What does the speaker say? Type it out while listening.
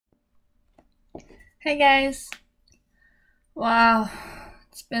Hey guys! Wow,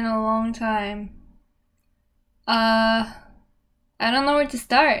 it's been a long time. I don't know where to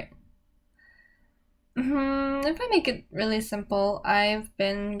start. If I make it really simple, I've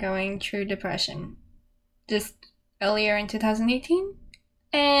been going through depression just earlier in 2018.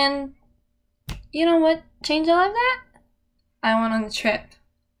 And you know what changed all of that? I went on a trip.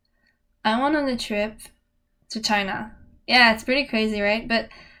 I went on a trip to China. Yeah, it's pretty crazy, right? But,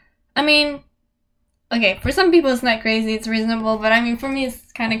 I mean, okay, for some people it's not crazy, it's reasonable, but I mean for me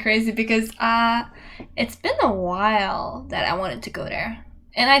it's kind of crazy because it's been a while that I wanted to go there.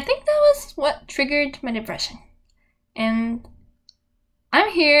 And I think that was what triggered my depression. And I'm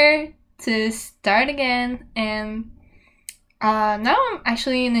here to start again, and now I'm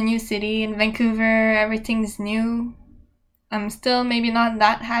actually in a new city in Vancouver. Everything's new. I'm still maybe not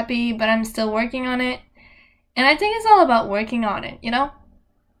that happy, but I'm still working on it. And I think it's all about working on it, you know?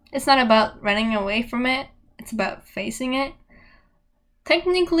 It's not about running away from it, it's about facing it.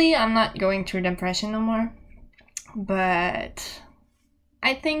 Technically, I'm not going through depression no more, but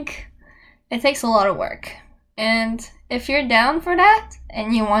I think it takes a lot of work. And if you're down for that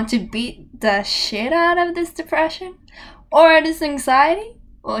and you want to beat the shit out of this depression or this anxiety,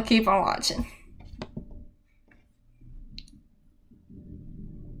 well, keep on watching.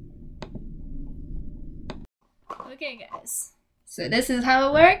 Okay, guys. So this is how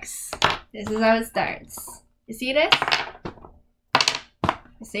it works. This is how it starts. You see this?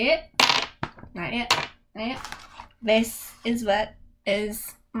 You see it? Not yet. Not yet. This is what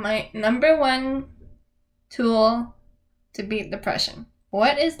is my number one tool to beat depression.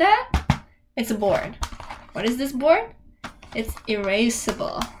 What is that? It's a board. What is this board? It's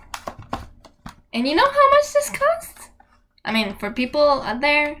erasable. And you know how much this costs? I mean, for people out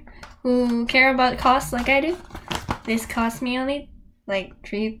there who care about costs like I do, this cost me only like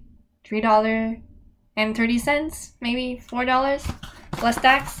 $3.30, maybe $4 plus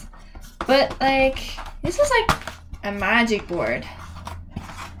tax. But like, this is like a magic board.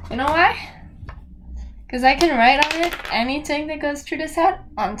 You know why? Because I can write on it anything that goes through this head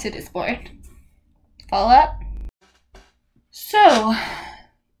onto this board. Follow up? So,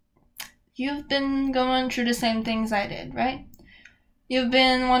 you've been going through the same things I did, right? You've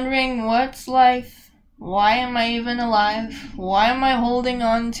been wondering, what's life? Why am I even alive? Why am I holding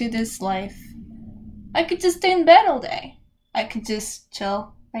on to this life? I could just stay in bed all day. I could just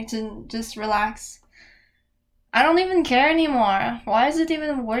chill. I could just relax. I don't even care anymore. Why is it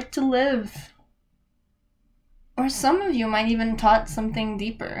even worth to live? Or some of you might even thought something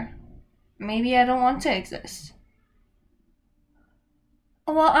deeper. Maybe I don't want to exist.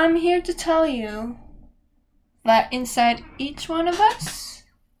 Well, I'm here to tell you that inside each one of us,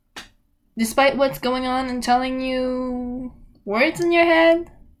 despite what's going on and telling you words in your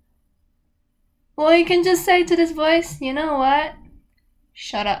head, well, you can just say to this voice, you know what?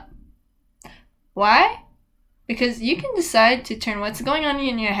 Shut up. Why? Because you can decide to turn what's going on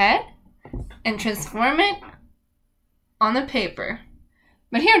in your head and transform it on a paper.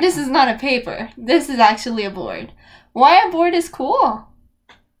 But here, this is not a paper. This is actually a board. Why a board is cool?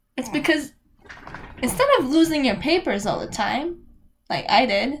 It's because instead of losing your papers all the time, like I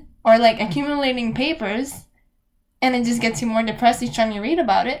did, or like accumulating papers, and it just gets you more depressed each time you read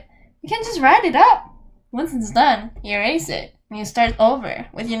about it, you can just write it up. Once it's done, you erase it, and you start over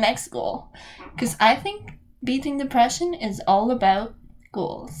with your next goal. Because I think beating depression is all about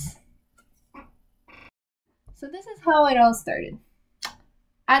goals. So this is how it all started.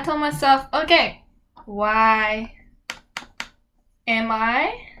 I told myself, okay, why am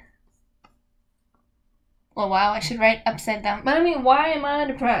I? Well, wow, I should write upside down. But I mean, why am I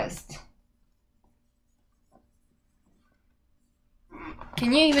depressed?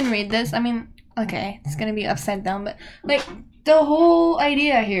 Can you even read this? I mean, okay, it's gonna be upside down, but like, the whole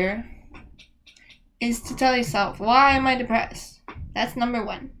idea here is to tell yourself, why am I depressed? That's number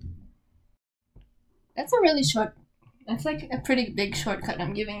one. That's a really short, that's like a pretty big shortcut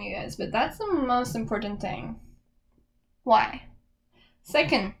I'm giving you guys, but that's the most important thing. Why?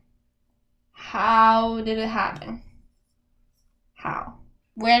 Second, how did it happen? How?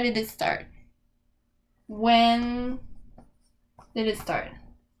 Where did it start? When did it start?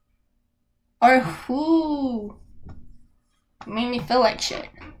 Or who made me feel like shit,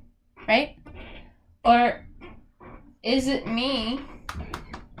 right? Or is it me?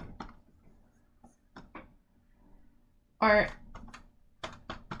 Or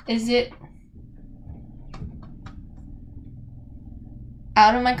is it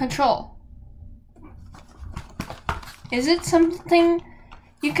out of my control? Is it something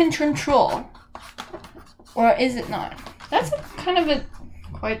you can control? Or is it not? That's a kind of a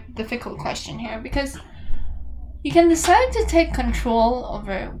quite a difficult question here, because you can decide to take control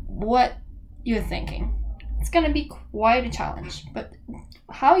over what you're thinking. It's gonna be quite a challenge, but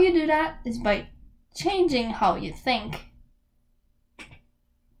how you do that is by changing how you think.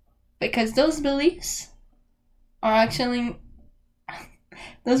 Because those beliefs are actually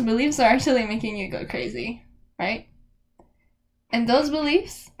making you go crazy, right? And those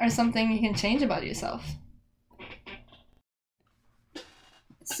beliefs are something you can change about yourself.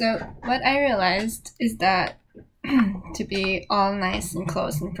 So what I realized is that, to be all nice and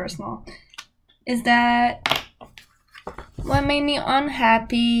close and personal, is that what made me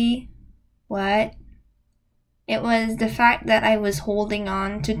unhappy, it was the fact that I was holding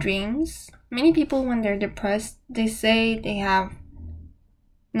on to dreams. Many people, when they're depressed, they say they have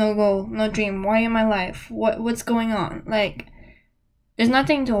no goal, no dream. Why in my life? What's going on? Like, there's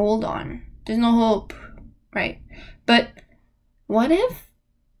nothing to hold on. There's no hope, right? But what if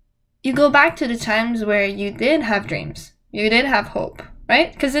you go back to the times where you did have dreams, you did have hope,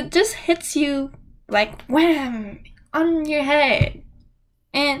 right? Because it just hits you like wham on your head.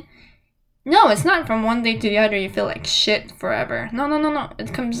 And no, it's not from one day to the other you feel like shit forever. No.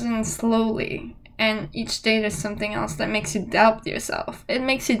 It comes in slowly. And each day there's something else that makes you doubt yourself. It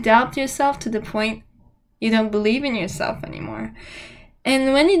makes you doubt yourself to the point you don't believe in yourself anymore.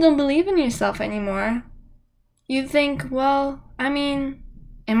 And when you don't believe in yourself anymore, you think, well, I mean,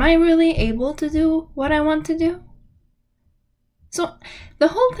 am I really able to do what I want to do? So the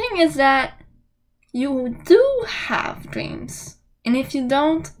whole thing is that you do have dreams. And if you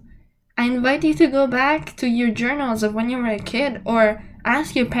don't, I invite you to go back to your journals of when you were a kid, or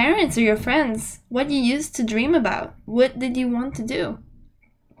ask your parents or your friends what you used to dream about. What did you want to do?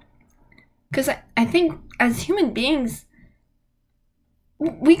 Because I think as human beings,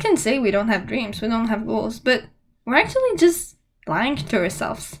 we can say we don't have dreams, we don't have goals, but we're actually just lying to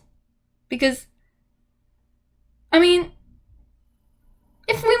ourselves. Because, I mean,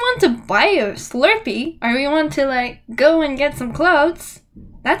 if we want to buy a Slurpee, or we want to like go and get some clothes,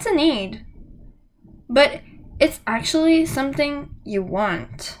 that's a need. But it's actually something you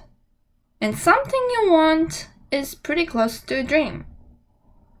want. And something you want is pretty close to a dream.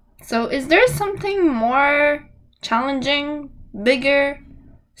 So is there something more challenging, bigger,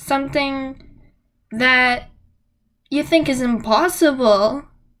 something that you think is impossible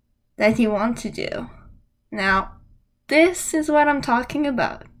that you want to do? Now, this is what I'm talking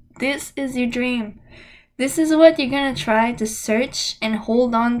about. This is your dream. This is what you're gonna try to search and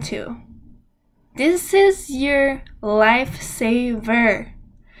hold on to. This is your lifesaver.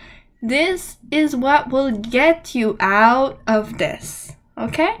 This is what will get you out of this,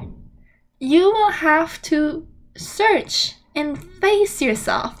 okay? You will have to search and face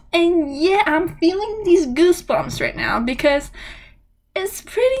yourself. And yeah, I'm feeling these goosebumps right now because it's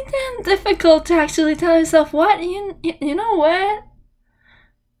pretty damn difficult to actually tell yourself, what, you know what?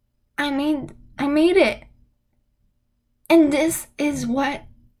 I made it. And this is what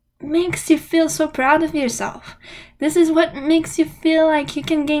makes you feel so proud of yourself. This is what makes you feel like you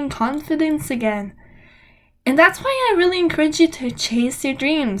can gain confidence again. And that's why I really encourage you to chase your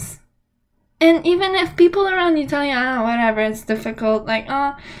dreams. And even if people around you tell you, whatever, it's difficult, like,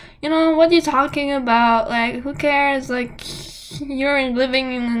 what are you talking about? Like, who cares? Like, you're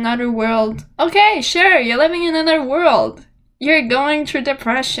living in another world. Okay, sure, you're living in another world. You're going through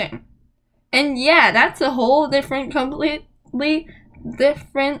depression. And yeah, that's a whole different, completely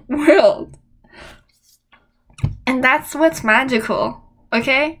different world. And that's what's magical,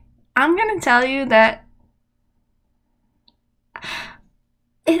 okay? I'm gonna tell you that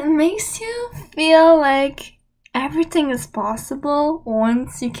it makes you feel like everything is possible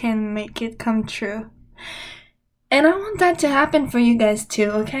once you can make it come true. And I want that to happen for you guys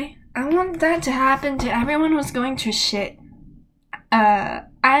too, okay? I want that to happen to everyone who's going through shit.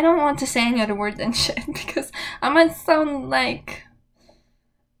 I don't want to say any other word than shit because I might sound like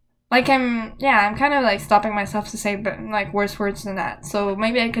I'm kind of like stopping myself to say like worse words than that. So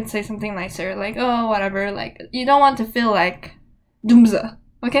maybe I could say something nicer, like, oh, whatever. Like, you don't want to feel like doomza,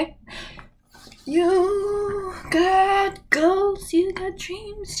 okay? You got goals, you got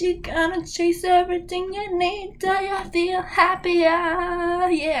dreams, you gotta chase everything you need till you feel happier,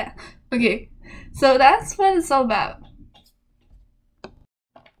 yeah. Okay, so that's what it's all about.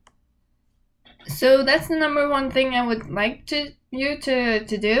 So that's the number one thing I would like you to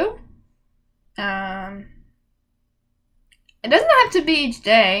do. It doesn't have to be each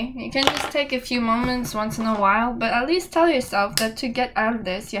day. You can just take a few moments once in a while, but at least tell yourself that to get out of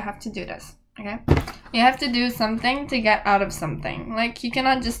this, you have to do this, okay? You have to do something to get out of something. Like, you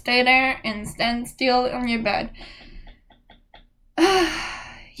cannot just stay there and stand still on your bed.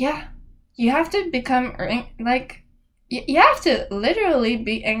 yeah, you have to become, like, you have to literally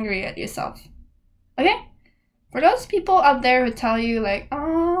be angry at yourself. Okay? For those people out there who tell you, like,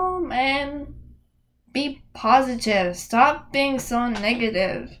 oh man, be positive, stop being so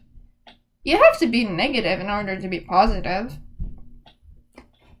negative. You have to be negative in order to be positive.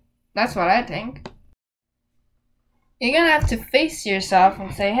 That's what I think. You're gonna have to face yourself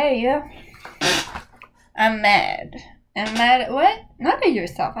and say, hey, yeah, I'm mad. I'm mad at what? Not at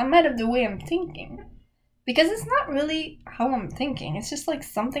yourself. I'm mad at the way I'm thinking. Because it's not really how I'm thinking. It's just like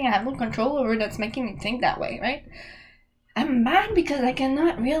something I have no control over that's making me think that way, right? I'm mad because I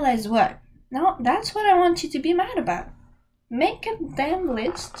cannot realize what. No, that's what I want you to be mad about. Make a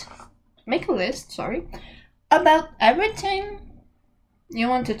list, about everything you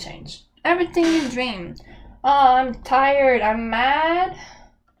want to change. Everything you dream. Oh, I'm tired, I'm mad.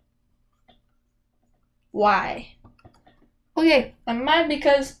 Why? Okay, I'm mad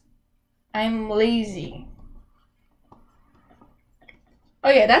because I'm lazy.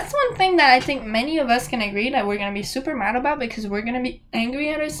 Okay, that's one thing that I think many of us can agree that we're gonna be super mad about, because we're gonna be angry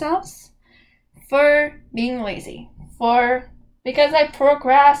at ourselves for being lazy. Because I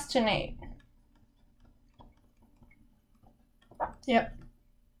procrastinate. Yep.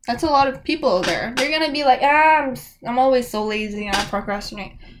 That's a lot of people there. They're gonna be like, I'm always so lazy and I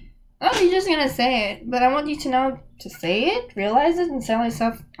procrastinate. Oh, you're just gonna say it. But I want you to know to say it, realize it, and tell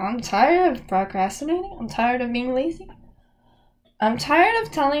yourself, I'm tired of procrastinating. I'm tired of being lazy. I'm tired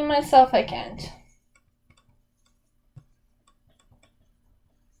of telling myself I can't.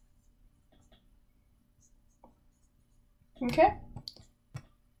 Okay?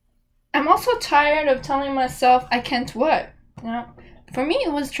 I'm also tired of telling myself I can't what? Now, for me,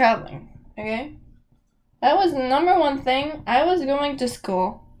 it was traveling. Okay? That was the number one thing. I was going to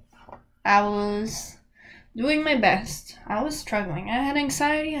school. I was doing my best. I was struggling. I had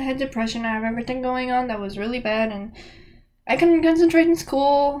anxiety, I had depression, I had everything going on that was really bad, and I couldn't concentrate in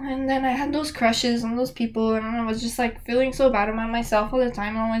school, and then I had those crushes on those people, and I was just like feeling so bad about myself all the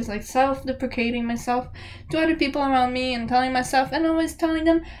time, always like self-deprecating myself to other people around me and telling myself, and always telling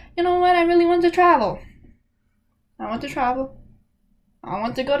them, you know what, I really want to travel. I want to travel. I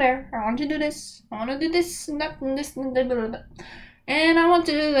want to go there. I want to do this. I want to do this and that and this and that. And I want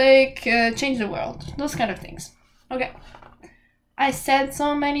to, like, change the world. Those kind of things. Okay. I said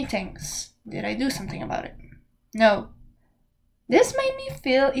so many things. Did I do something about it? No. This made me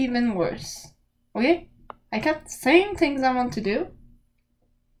feel even worse. Okay? I kept saying things I want to do,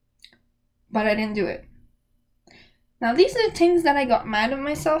 but I didn't do it. Now, these are the things that I got mad at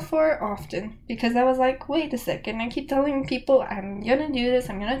myself for often, because I was like, wait a second, I keep telling people I'm gonna do this,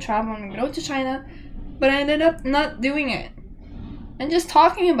 I'm gonna travel, I'm gonna go to China, but I ended up not doing it. And just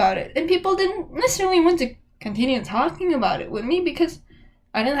talking about it. And people didn't necessarily want to continue talking about it with me because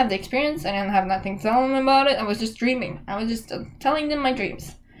I didn't have the experience. I didn't have nothing to tell them about it. I was just dreaming. I was just telling them my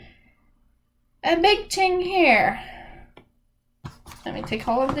dreams. A big thing here. Let me take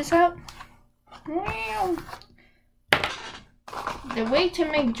all of this out. The way to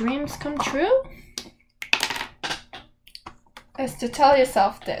make dreams come true is to tell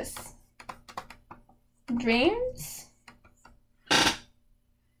yourself this. Dreams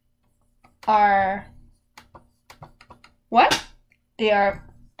are what? They are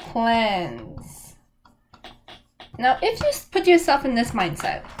plans. Now, if you put yourself in this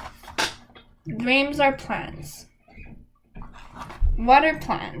mindset, dreams are plans. What are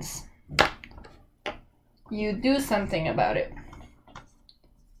plans? You do something about it.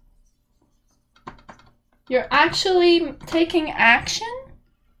 You're actually taking action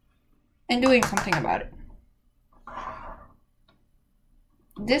and doing something about it.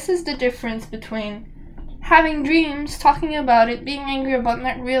 This is the difference between having dreams, talking about it, being angry about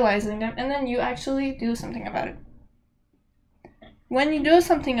not realizing them, and then you actually do something about it. When you do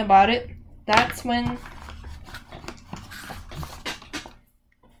something about it, that's when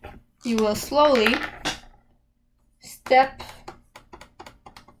you will slowly, step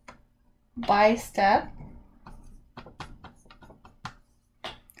by step,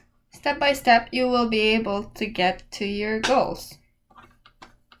 you will be able to get to your goals.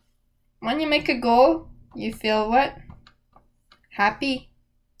 When you make a goal, you feel what? Happy.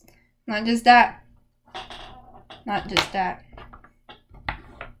 Not just that. Not just that.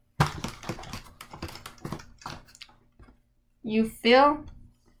 You feel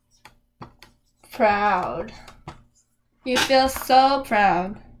proud. You feel so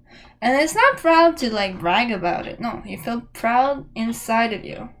proud. And it's not proud to like brag about it. No, you feel proud inside of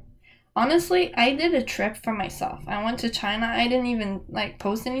you. Honestly, I did a trip for myself. I went to China. I didn't even like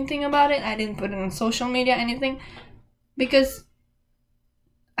post anything about it. I didn't put it on social media, anything. Because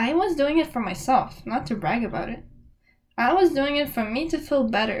I was doing it for myself, not to brag about it. I was doing it for me to feel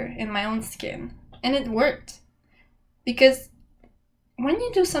better in my own skin. And it worked. Because when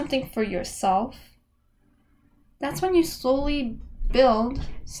you do something for yourself, that's when you slowly build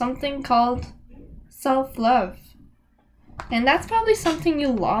something called self-love. And that's probably something you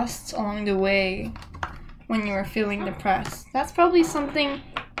lost along the way when you were feeling depressed. That's probably something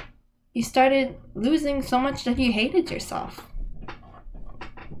you started losing so much that you hated yourself.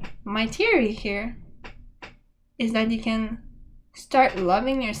 My theory here is that you can start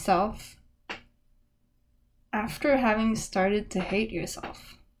loving yourself after having started to hate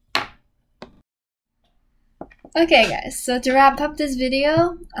yourself. Okay guys, so to wrap up this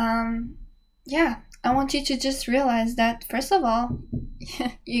video, I want you to just realize that first of all,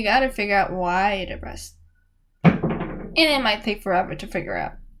 you gotta figure out why you're depressed. And it might take forever to figure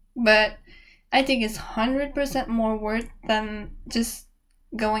out, but I think it's 100% more worth than just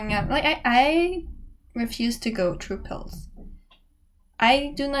going out. Like, I refuse to go through pills.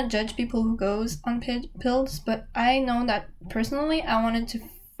 I do not judge people who goes on pills, but I know that personally I wanted to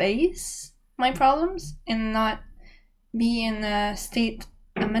face my problems and not be in a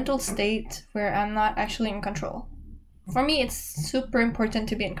mental state where I'm not actually in control. For me, it's super important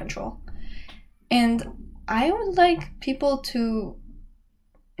to be in control. And I would like people to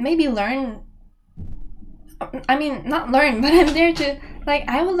maybe learn. I mean, not learn, but I'm there to, like,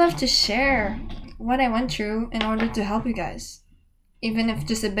 I would love to share what I went through in order to help you guys. Even if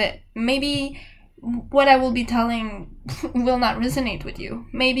just a bit. Maybe what I will be telling will not resonate with you.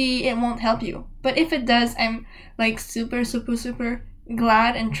 Maybe it won't help you. But if it does, I'm like super, super, super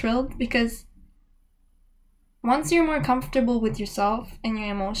glad and thrilled, because once you're more comfortable with yourself and your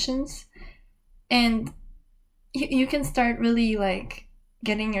emotions, and you can start really like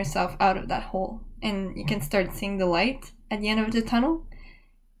getting yourself out of that hole, and you can start seeing the light at the end of the tunnel.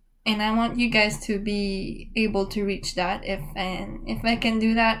 And I want you guys to be able to reach that. If I can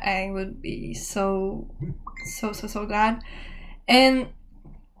do that, I would be so glad. And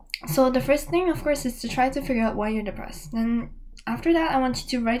so the first thing, of course, is to try to figure out why you're depressed. And after that, I want you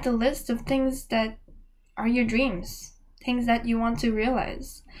to write a list of things that are your dreams, things that you want to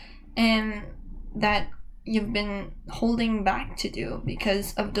realize, and that you've been holding back to do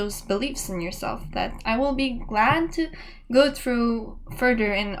because of those beliefs in yourself, that I will be glad to go through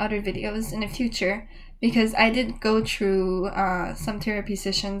further in other videos in the future, because I did go through some therapy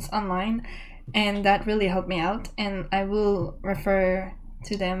sessions online, and that really helped me out, and I will refer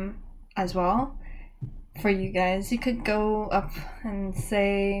to them as well for you guys. You could go up and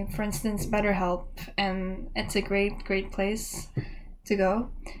say, for instance, BetterHelp, and it's a great place to go.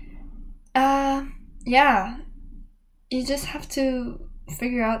 Yeah, you just have to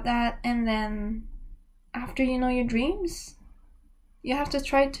figure out that, and then after you know your dreams, you have to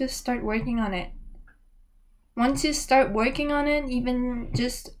try to start working on it. Once you start working on it, even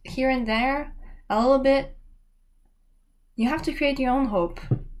just here and there, a little bit, you have to create your own hope.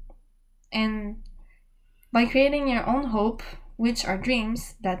 And by creating your own hope, which are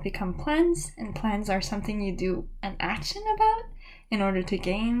dreams that become plans, and plans are something you do an action about in order to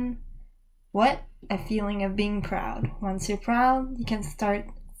gain what? A feeling of being proud. Once you're proud, you can start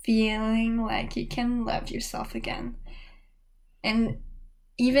feeling like you can love yourself again. And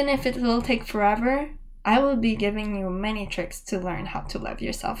even if it will take forever, I will be giving you many tricks to learn how to love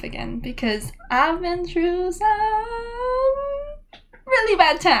yourself again, because I've been through some really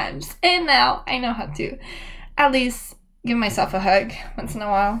bad times, and now I know how to at least give myself a hug once in a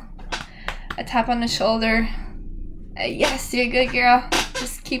while, a tap on the shoulder, yes, you're a good girl,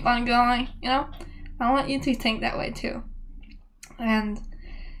 just keep on going, you know? I want you to think that way too. And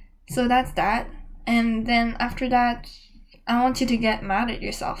so that's that. And then after that, I want you to get mad at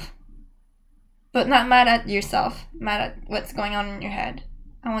yourself. But not mad at yourself, mad at what's going on in your head.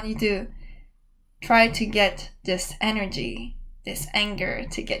 I want you to try to get this energy, this anger,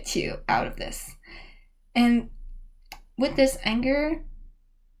 to get you out of this. And with this anger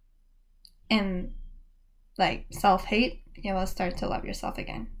and like self-hate, you will start to love yourself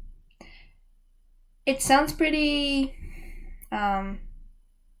again. It sounds pretty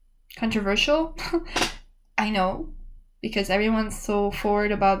controversial. I know, because everyone's so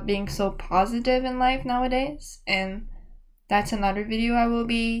forward about being so positive in life nowadays, and that's another video I will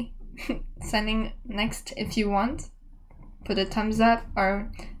be sending next. If you want, put a thumbs up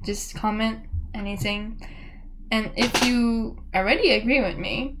or just comment anything. And if you already agree with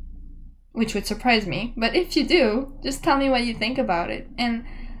me, which would surprise me, but if you do, just tell me what you think about it. And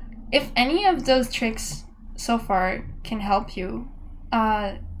if any of those tricks so far can help you,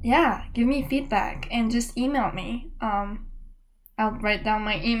 yeah, give me feedback and just email me. I'll write down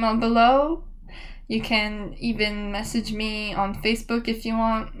my email below. You can even message me on Facebook if you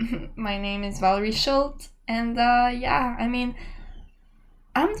want. My name is Valerie Schultz. And yeah, I mean,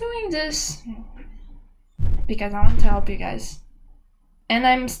 I'm doing this because I want to help you guys. And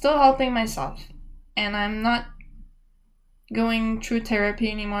I'm still helping myself. And I'm not going through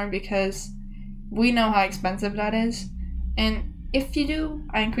therapy anymore because we know how expensive that is. And if you do,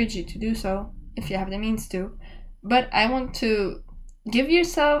 I encourage you to do so if you have the means to. But I want to give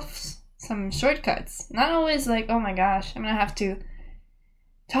yourself some shortcuts. Not always like, oh my gosh, I'm gonna have to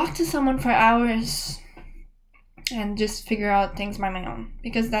talk to someone for hours and just figure out things by my own,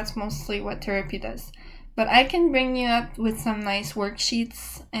 because that's mostly what therapy does. But I can bring you up with some nice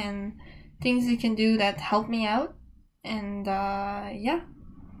worksheets and things you can do that help me out. And yeah,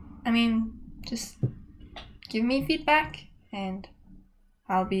 I mean, just give me feedback and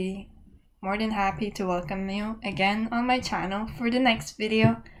I'll be more than happy to welcome you again on my channel for the next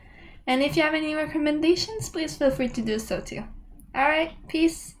video. And if you have any recommendations, please feel free to do so too. Alright,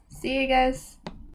 peace. See you guys.